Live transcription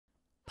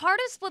Part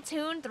of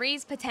Splatoon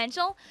 3's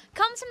potential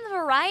comes from the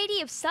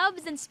variety of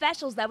subs and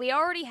specials that we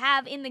already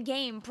have in the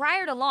game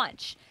prior to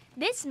launch.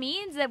 This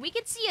means that we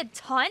could see a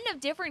ton of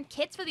different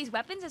kits for these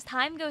weapons as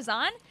time goes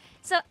on.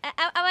 So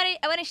I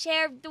want to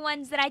share the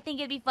ones that I think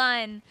would be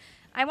fun.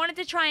 I wanted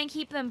to try and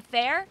keep them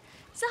fair,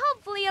 so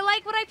hopefully you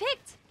like what I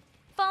picked.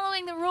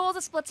 Following the rules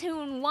of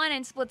Splatoon 1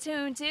 and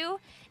Splatoon 2,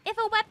 if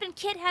a weapon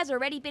kit has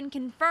already been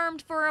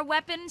confirmed for a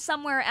weapon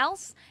somewhere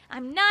else,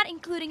 I'm not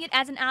including it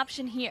as an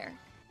option here.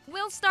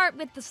 We'll start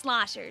with the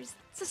Sloshers,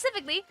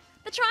 specifically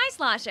the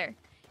Tri-Slosher.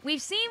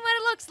 We've seen what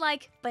it looks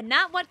like, but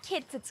not what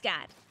kits it's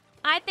got.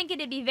 I think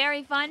it'd be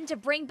very fun to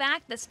bring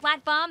back the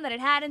Splat Bomb that it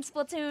had in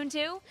Splatoon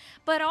 2,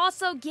 but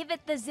also give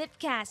it the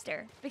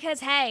Zipcaster. Because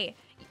hey,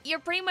 you're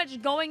pretty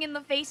much going in the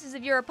faces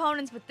of your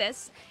opponents with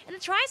this, and the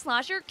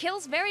Tri-Slosher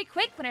kills very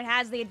quick when it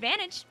has the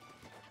advantage.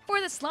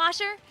 For the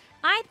Slosher,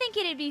 I think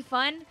it'd be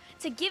fun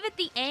to give it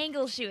the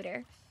Angle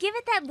Shooter. Give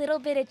it that little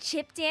bit of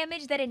chip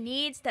damage that it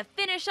needs to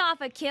finish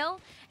off a kill,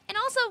 and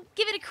also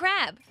give it a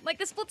crab, like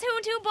the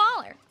Splatoon 2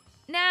 Baller.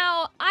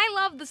 Now, I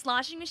love the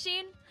sloshing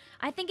machine.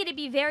 I think it'd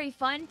be very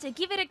fun to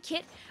give it a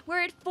kit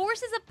where it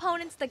forces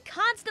opponents to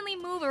constantly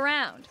move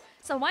around.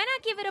 So why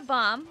not give it a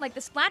bomb, like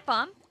the Splat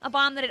Bomb, a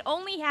bomb that it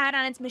only had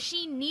on its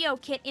Machine Neo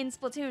kit in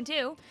Splatoon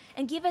 2,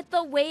 and give it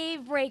the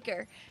Wave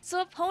Breaker,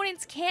 so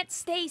opponents can't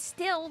stay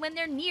still when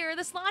they're near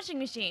the sloshing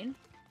machine.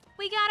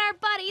 We got our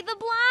buddy, the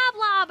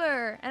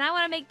Bloblobber! And I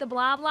want to make the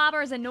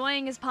Bloblobber as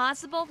annoying as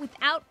possible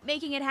without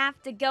making it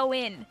have to go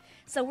in.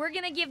 So we're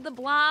gonna give the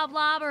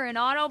Bloblobber an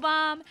auto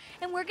bomb,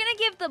 and we're gonna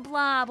give the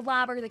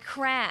Bloblobber the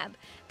crab.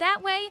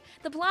 That way,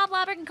 the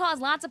Bloblobber can cause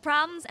lots of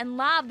problems and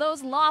lob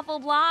those lawful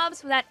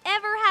blobs without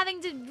ever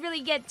having to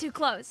really get too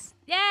close.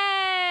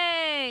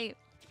 Yay!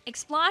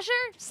 Explosher?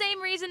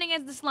 Same reasoning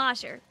as the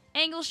Slosher.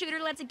 Angle Shooter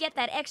lets it get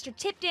that extra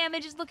tip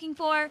damage it's looking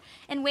for,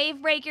 and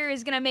Wave Breaker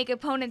is gonna make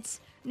opponents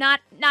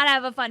not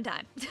have a fun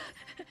time.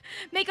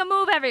 Make a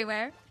move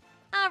everywhere.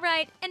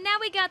 Alright, and now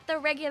we got the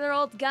regular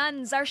old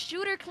guns, our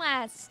shooter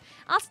class.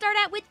 I'll start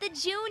out with the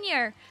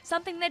Junior.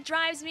 Something that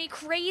drives me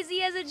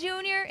crazy as a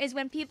Junior is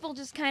when people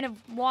just kind of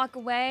walk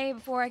away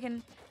before I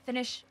can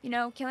finish,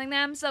 killing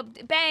them. So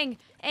bang,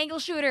 Angle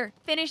Shooter,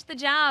 finish the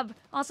job.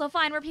 Also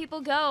find where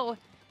people go.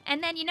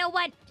 And then you know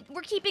what?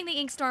 We're keeping the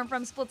Inkstorm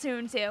from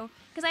Splatoon 2,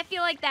 because I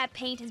feel like that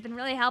paint has been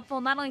really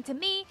helpful not only to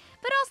me,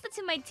 but also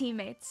to my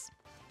teammates.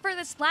 For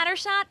the splatter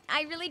shot,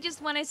 I really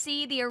just want to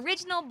see the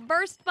original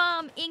Burst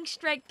Bomb Ink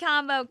Strike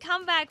combo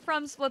come back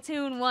from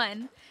Splatoon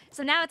 1.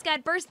 So now it's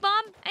got Burst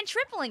Bomb and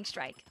Triple Ink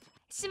Strike.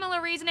 Similar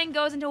reasoning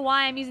goes into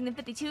why I'm using the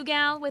 52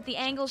 gal with the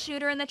Angle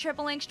Shooter and the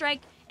Triple Ink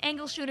Strike.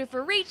 Angle Shooter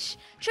for reach,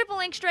 Triple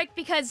Ink Strike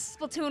because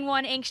Splatoon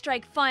 1 Ink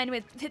Strike fun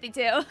with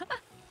 52.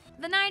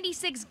 The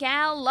 96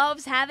 gal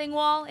loves having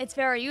wall. It's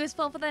very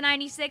useful for the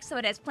 96, so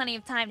it has plenty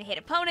of time to hit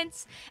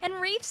opponents.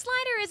 And Reef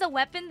Slider is a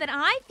weapon that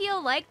I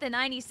feel like the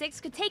 96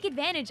 could take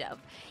advantage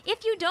of.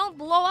 If you don't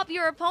blow up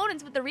your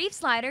opponents with the Reef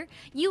Slider,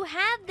 you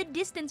have the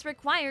distance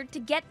required to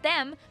get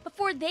them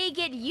before they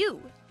get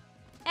you.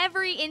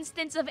 Every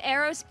instance of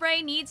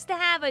Aerospray needs to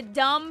have a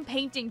dumb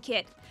painting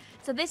kit.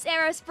 So this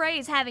Aerospray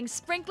is having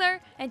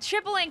Sprinkler and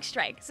Triple Ink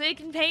Strike, so you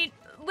can paint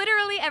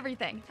literally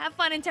everything. Have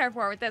fun in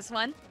Terraform with this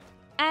one.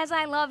 As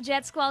I love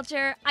Jet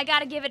Squelcher, I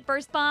gotta give it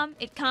Burst Bomb.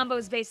 It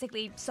combos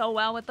basically so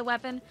well with the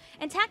weapon.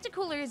 And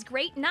Tacticooler is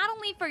great not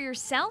only for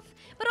yourself,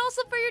 but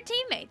also for your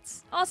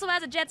teammates. Also,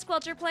 as a Jet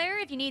Squelcher player,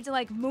 if you need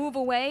to move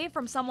away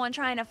from someone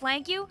trying to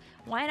flank you,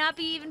 why not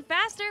be even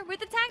faster with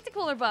the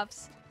Tacticooler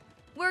buffs?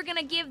 We're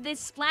gonna give this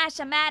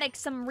Splash-O-Matic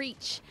some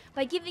reach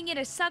by giving it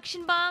a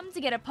Suction Bomb to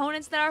get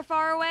opponents that are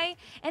far away,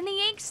 and the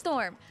Ink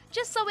Storm,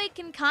 just so it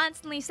can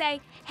constantly say,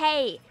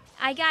 hey,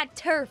 I got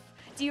turf.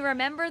 Do you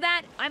remember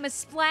that? I'm a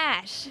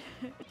Splash.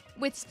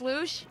 With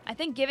Sploosh, I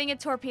think giving it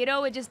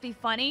Torpedo would just be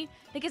funny,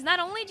 because not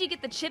only do you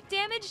get the chip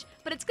damage,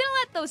 but it's gonna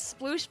let those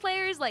Sploosh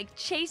players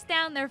chase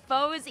down their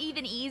foes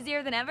even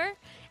easier than ever.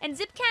 And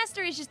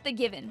Zipcaster is just the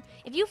given.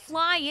 If you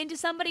fly into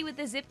somebody with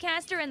the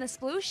Zipcaster and the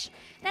Sploosh,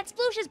 that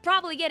Sploosh is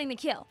probably getting the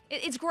kill.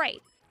 It's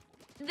great.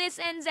 This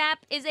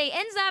N-Zap is a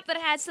N-Zap that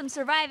has some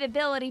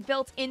survivability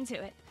built into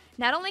it.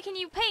 Not only can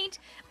you paint,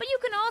 but you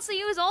can also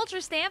use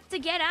Ultra Stamp to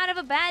get out of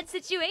a bad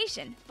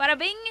situation. Bada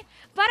bing,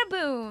 bada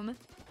boom.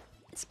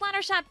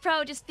 Splattershot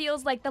Pro just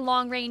feels like the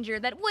Long Ranger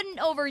that wouldn't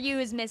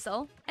overuse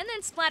Missile, and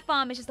then Splat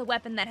Bomb is just a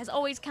weapon that has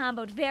always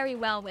comboed very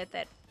well with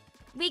it.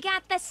 We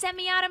got the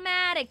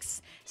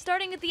semi-automatics.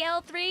 Starting with the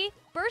L3,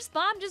 Burst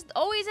Bomb just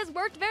always has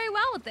worked very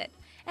well with it,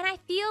 and I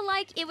feel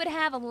like it would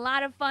have a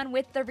lot of fun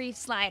with the Reef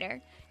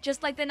Slider.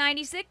 Just like the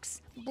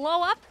 96,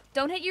 blow up,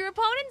 don't hit your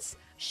opponents,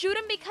 shoot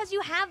them because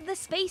you have the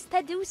space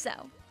to do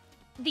so.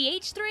 The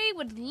H3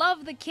 would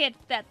love the kit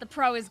that the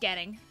Pro is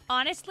getting.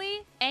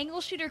 Honestly,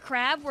 Angle Shooter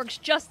Crab works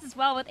just as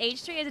well with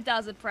H3 as it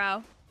does with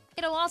Pro.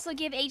 It'll also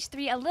give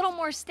H3 a little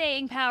more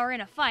staying power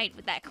in a fight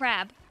with that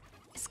crab.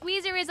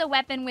 Squeezer is a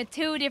weapon with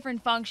two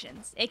different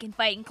functions. It can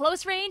fight in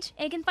close range,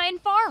 and it can fight in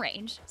far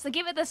range. So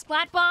give it the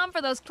Splat Bomb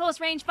for those close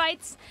range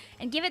fights,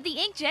 and give it the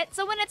Inkjet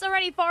so when it's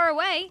already far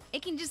away,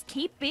 it can just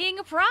keep being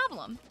a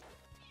problem.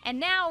 And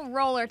now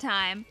roller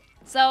time.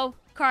 So,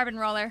 Carbon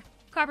Roller.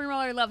 Carbon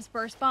Roller loves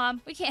Burst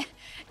Bomb. We can't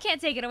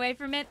take it away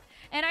from it.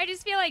 And I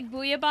just feel like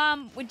Booyah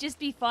Bomb would just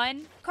be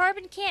fun.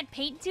 Carbon can't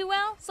paint too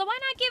well, so why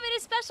not give it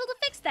a special to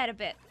fix that a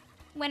bit?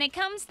 When it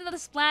comes to the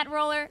Splat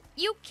Roller,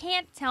 you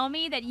can't tell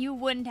me that you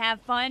wouldn't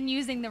have fun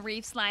using the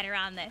Reef Slider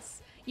on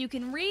this. You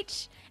can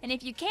reach, and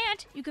if you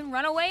can't, you can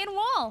run away and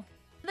wall.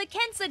 The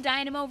Kensa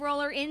Dynamo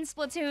Roller in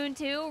Splatoon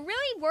 2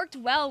 really worked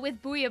well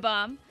with Booyah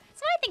Bomb,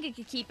 so I think it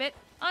could keep it.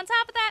 On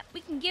top of that,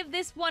 we can give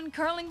this one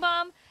Curling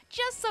Bomb,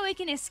 just so it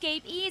can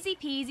escape easy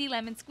peasy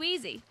lemon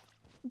squeezy.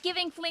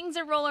 Giving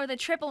Flingser Roller the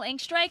triple ink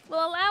strike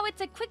will allow it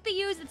to quickly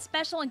use its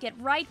special and get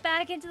right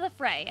back into the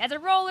fray, as a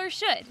roller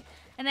should.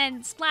 And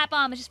then Splat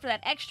Bomb is just for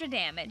that extra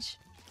damage.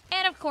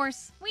 And of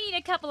course, we need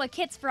a couple of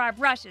kits for our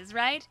brushes,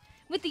 right?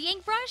 With the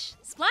ink brush,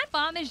 Splat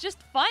Bomb is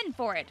just fun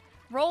for it.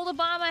 Roll the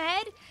bomb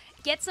ahead,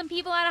 get some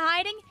people out of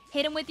hiding,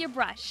 hit them with your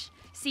brush.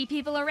 See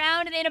people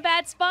around and in a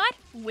bad spot?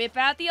 Whip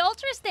out the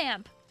Ultra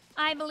Stamp.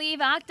 I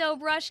believe Octo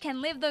Brush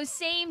can live those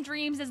same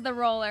dreams as the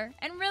roller,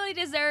 and really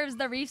deserves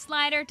the Reef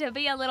Slider to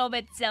be a little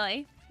bit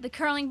silly. The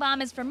Curling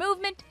Bomb is for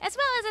movement, as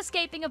well as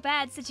escaping a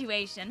bad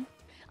situation.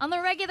 On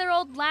the regular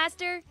old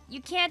blaster,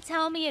 you can't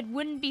tell me it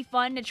wouldn't be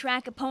fun to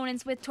track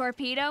opponents with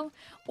Torpedo,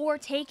 or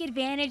take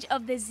advantage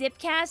of the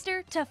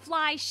Zipcaster to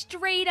fly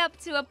straight up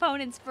to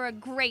opponents for a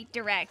great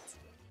direct.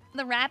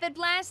 The Rapid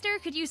Blaster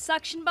could use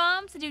Suction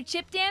Bombs to do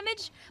chip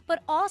damage,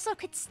 but also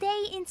could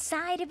stay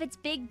inside of its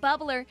big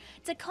bubbler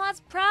to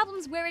cause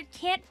problems where it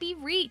can't be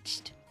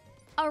reached.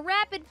 A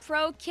Rapid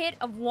Pro kit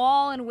of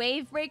Wall and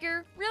Wave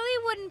Breaker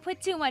really wouldn't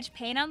put too much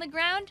pain on the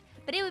ground,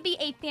 but it would be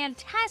a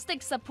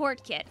fantastic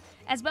support kit,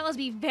 as well as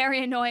be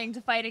very annoying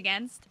to fight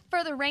against.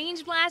 For the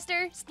Range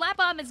Blaster, Splat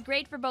Bomb is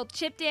great for both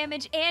chip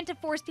damage and to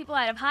force people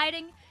out of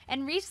hiding,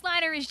 and Reef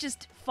Slider is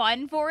just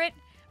fun for it.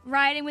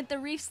 Riding with the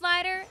Reef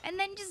Slider, and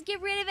then just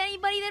get rid of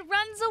anybody that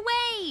runs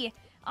away!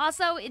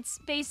 Also, it's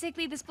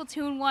basically the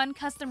Splatoon 1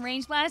 custom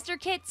range blaster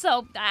kit,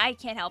 so I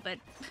can't help it.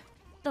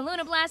 The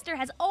Luna Blaster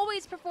has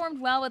always performed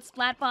well with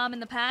Splat Bomb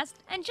in the past,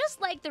 and just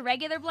like the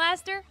regular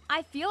blaster,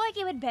 I feel like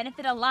it would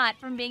benefit a lot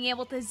from being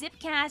able to zip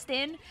cast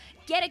in,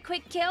 get a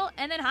quick kill,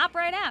 and then hop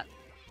right out.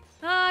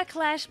 Ah,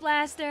 Clash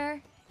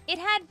Blaster. It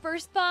had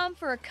Burst Bomb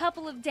for a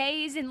couple of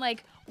days in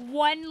like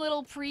one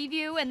little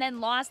preview and then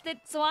lost it,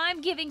 so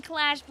I'm giving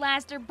Clash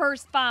Blaster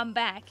Burst Bomb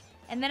back.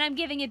 And then I'm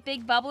giving it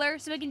Big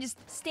Bubbler so it can just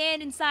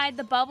stand inside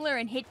the bubbler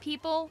and hit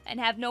people and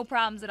have no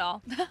problems at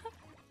all.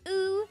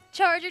 Ooh,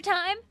 Charger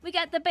time! We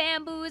got the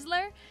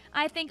Bamboozler.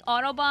 I think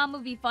Auto Bomb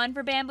would be fun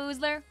for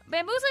Bamboozler.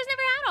 Bamboozler's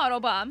never had Auto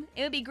Bomb.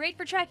 It would be great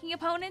for tracking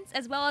opponents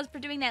as well as for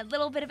doing that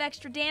little bit of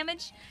extra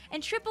damage.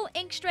 And Triple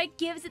Ink Strike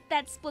gives it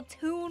that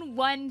Splatoon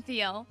 1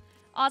 feel.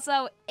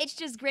 Also, it's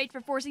just great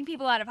for forcing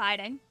people out of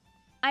hiding.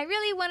 I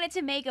really wanted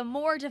to make a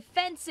more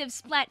defensive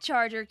Splat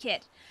Charger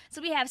kit.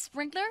 So we have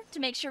Sprinkler to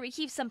make sure we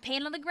keep some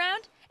paint on the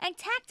ground, and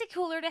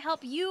Tacticooler to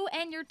help you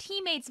and your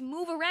teammates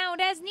move around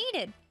as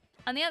needed.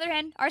 On the other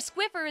hand, our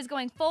Squiffer is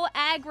going full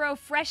aggro,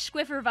 fresh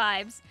Squiffer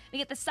vibes. We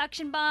get the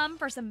Suction Bomb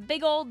for some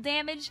big old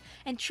damage,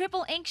 and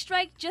Triple Ink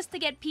Strike just to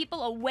get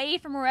people away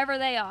from wherever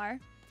they are.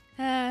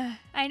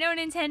 I know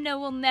Nintendo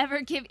will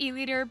never give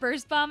E-Liter a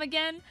Burst Bomb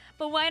again,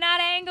 but why not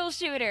Angle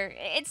Shooter?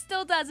 It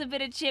still does a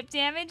bit of chip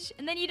damage,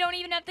 and then you don't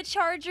even have to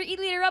charge your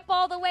E-Liter up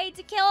all the way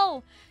to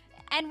kill.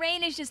 And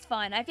Rain is just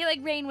fun. I feel like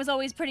Rain was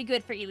always pretty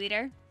good for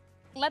E-Liter.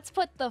 Let's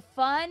put the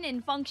fun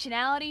and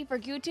functionality for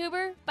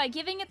YouTuber by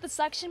giving it the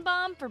Suction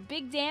Bomb for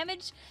big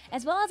damage,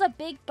 as well as a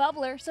big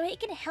bubbler so it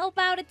can help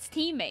out its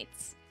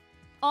teammates.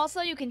 Also,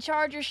 you can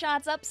charge your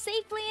shots up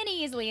safely and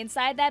easily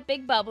inside that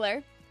big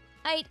bubbler.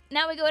 Alright,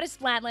 now we go to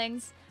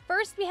Splatlings.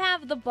 First we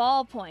have the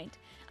Ballpoint.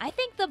 I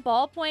think the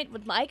Ballpoint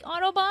would like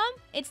Auto Bomb.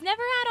 It's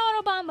never had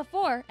Auto Bomb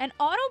before, and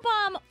Auto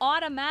Bomb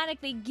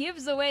automatically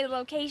gives away the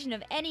location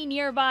of any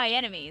nearby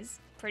enemies.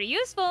 Pretty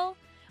useful.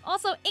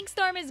 Also,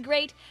 Inkstorm is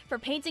great for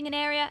painting an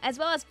area as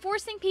well as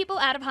forcing people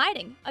out of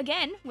hiding,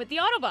 again with the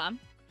Auto Bomb.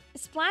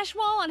 Splash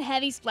Wall on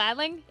Heavy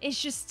Splatling is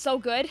just so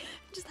good.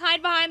 Just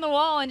hide behind the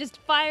wall and just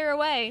fire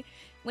away.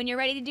 When you're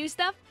ready to do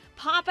stuff,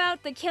 pop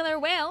out the Killer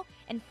Whale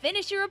and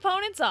finish your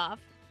opponents off.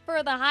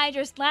 For the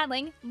Hydra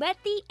Splatling, let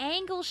the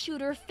Angle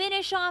Shooter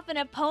finish off an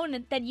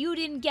opponent that you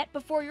didn't get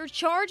before your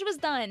charge was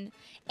done. And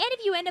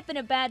if you end up in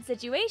a bad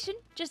situation,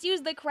 just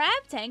use the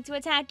Crab Tank to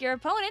attack your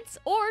opponents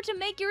or to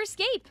make your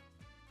escape.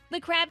 The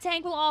Crab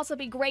Tank will also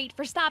be great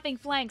for stopping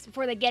flanks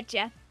before they get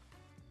ya.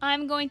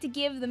 I'm going to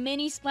give the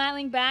Mini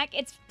Splatling back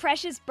its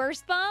precious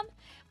Burst Bomb,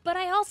 but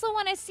I also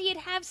want to see it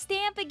have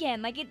Stamp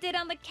again like it did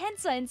on the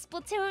Kensa in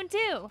Splatoon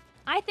 2.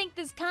 I think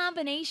this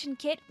combination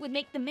kit would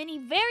make the Mini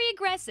very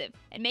aggressive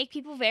and make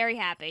people very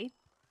happy.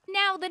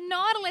 Now, the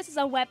Nautilus is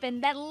a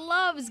weapon that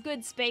loves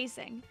good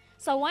spacing,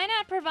 so why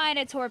not provide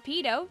a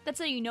Torpedo, that's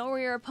so you know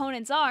where your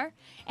opponents are,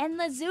 and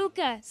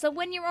Lazooka, so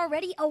when you're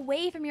already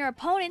away from your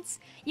opponents,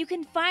 you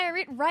can fire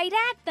it right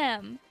at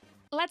them.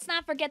 Let's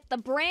not forget the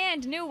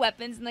brand new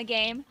weapons in the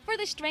game. For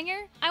the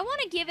Stringer, I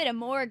want to give it a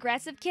more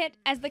aggressive kit,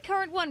 as the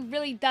current one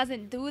really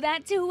doesn't do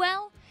that too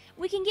well.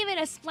 We can give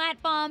it a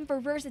Splat Bomb for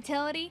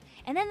versatility,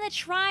 and then the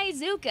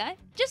Trizooka,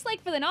 just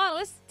like for the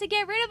Nautilus, to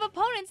get rid of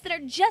opponents that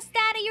are just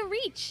out of your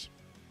reach.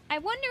 I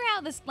wonder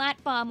how the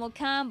Splat Bomb will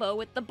combo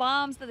with the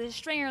bombs that the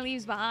stringer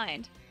leaves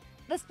behind.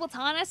 The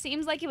Splatana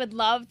seems like it would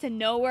love to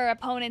know where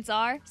opponents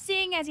are,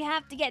 seeing as you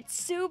have to get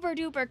super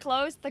duper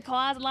close to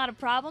cause a lot of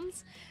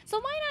problems. So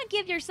why not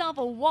give yourself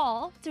a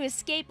wall to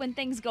escape when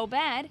things go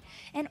bad,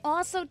 and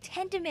also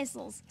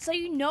Tentamissiles, so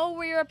you know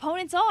where your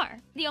opponents are.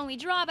 The only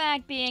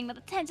drawback being that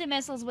the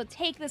Tentamissiles would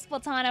take the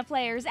Splatana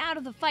players out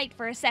of the fight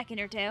for a second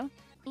or two.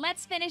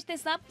 Let's finish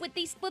this up with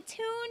the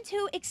Splatoon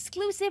 2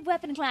 exclusive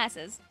weapon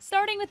classes,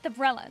 starting with the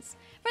Brellas.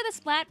 For the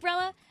Splat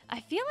Brella, I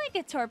feel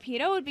like a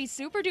torpedo would be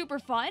super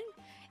duper fun.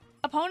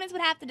 Opponents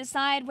would have to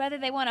decide whether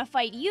they want to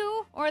fight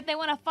you or if they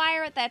want to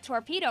fire at that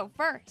torpedo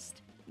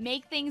first.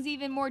 Make things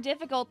even more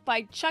difficult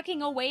by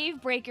chucking a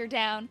wave breaker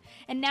down,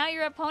 and now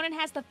your opponent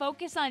has to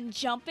focus on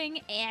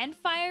jumping and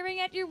firing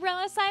at your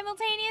Brella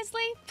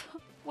simultaneously?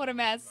 What a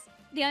mess.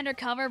 The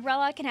undercover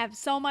Brella can have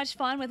so much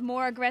fun with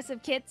more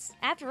aggressive kits.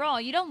 After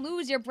all, you don't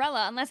lose your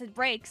Brella unless it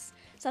breaks.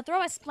 So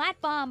throw a Splat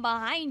Bomb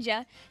behind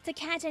you to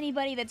catch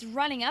anybody that's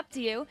running up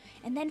to you,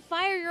 and then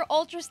fire your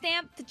Ultra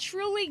Stamp to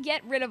truly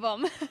get rid of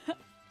them.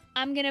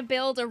 I'm gonna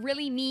build a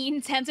really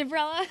mean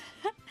Tentabrella.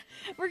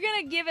 We're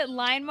gonna give it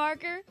line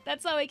marker.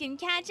 That's so it can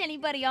catch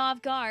anybody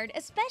off guard,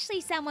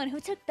 especially someone who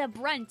took the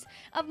brunt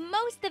of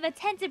most of a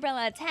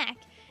Tentabrella attack.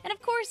 And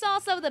of course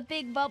also the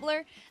big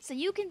bubbler, so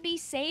you can be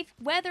safe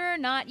whether or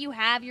not you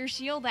have your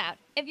shield out.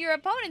 If your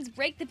opponents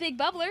break the big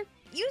bubbler,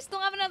 you still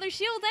have another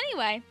shield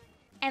anyway.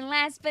 And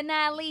last but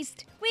not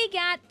least, we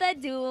got the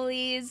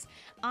Dualies.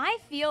 I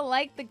feel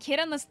like the kit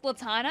on the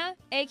Splatana,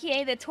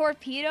 aka the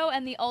Torpedo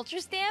and the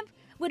Ultra Stamp,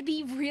 would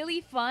be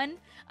really fun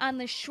on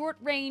the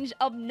short-range,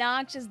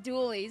 obnoxious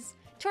Dualies.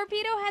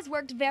 Torpedo has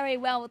worked very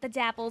well with the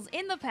Dapples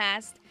in the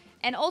past,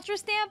 and Ultra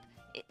Stamp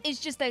is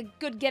just a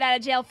good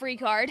get-out-of-jail-free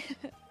card.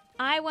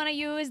 I want to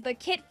use the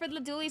kit for the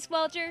Dualie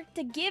Squelcher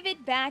to give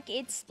it back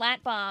its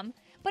Splat Bomb,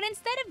 but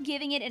instead of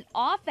giving it an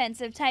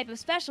offensive type of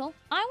special,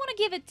 I want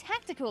to give it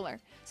Tacticooler,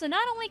 so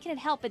not only can it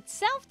help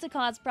itself to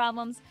cause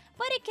problems,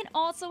 but it can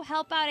also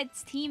help out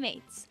its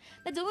teammates.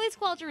 The Dualie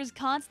Squelcher is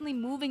constantly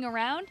moving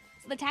around,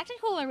 so the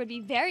Tacticooler would be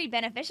very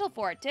beneficial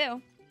for it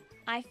too.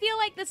 I feel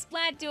like the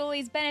Splat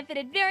Dualies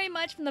benefited very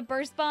much from the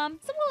Burst Bomb,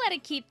 so we'll let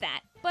it keep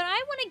that. But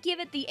I want to give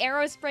it the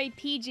Aerospray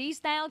PG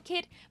style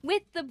kit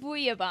with the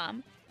Booyah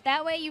Bomb.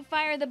 That way you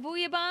fire the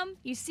Booyah Bomb,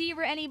 you see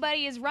where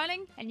anybody is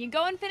running, and you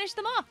go and finish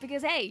them off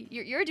because hey,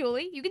 you're a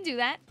Dualie, you can do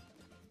that.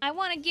 I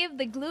want to give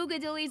the Glooga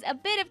Dualies a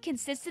bit of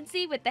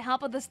consistency with the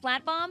help of the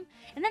Splat Bomb,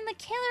 and then the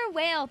Killer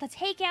Whale to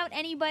take out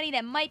anybody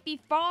that might be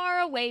far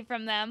away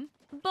from them.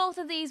 Both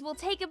of these will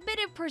take a bit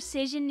of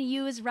precision to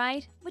use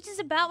right, which is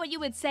about what you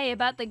would say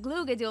about the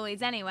Glooga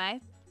Dualies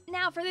anyway.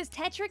 Now for this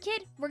Tetra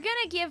kit, we're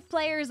gonna give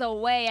players a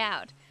way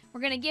out.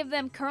 We're gonna give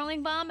them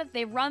Curling Bomb if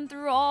they run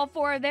through all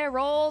 4 of their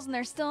rolls and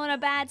they're still in a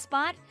bad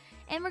spot.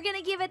 And we're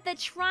gonna give it the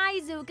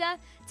Trizooka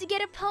to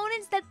get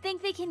opponents that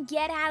think they can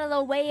get out of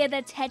the way of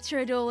the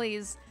Tetra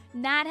Dualies.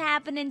 Not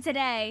happening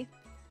today.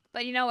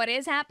 But you know what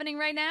is happening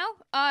right now?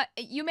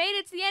 You made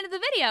it to the end of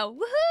the video.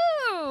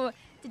 Woohoo!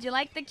 Did you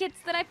like the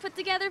kits that I put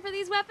together for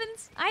these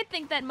weapons? I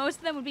think that most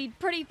of them would be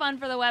pretty fun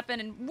for the weapon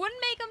and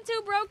wouldn't make them too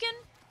broken.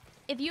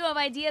 If you have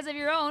ideas of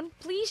your own,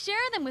 please share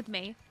them with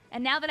me.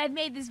 And now that I've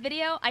made this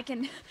video, I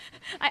can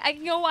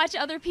go watch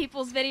other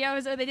people's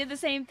videos or they did the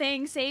same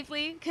thing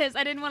safely, because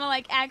I didn't want to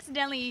like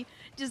accidentally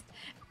just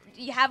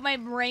have my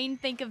brain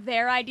think of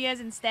their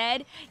ideas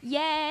instead.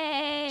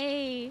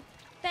 Yay!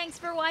 Thanks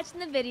for watching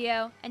the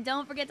video, and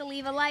don't forget to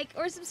leave a like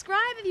or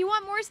subscribe if you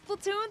want more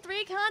Splatoon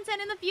 3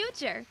 content in the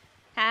future.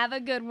 Have a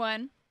good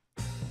one.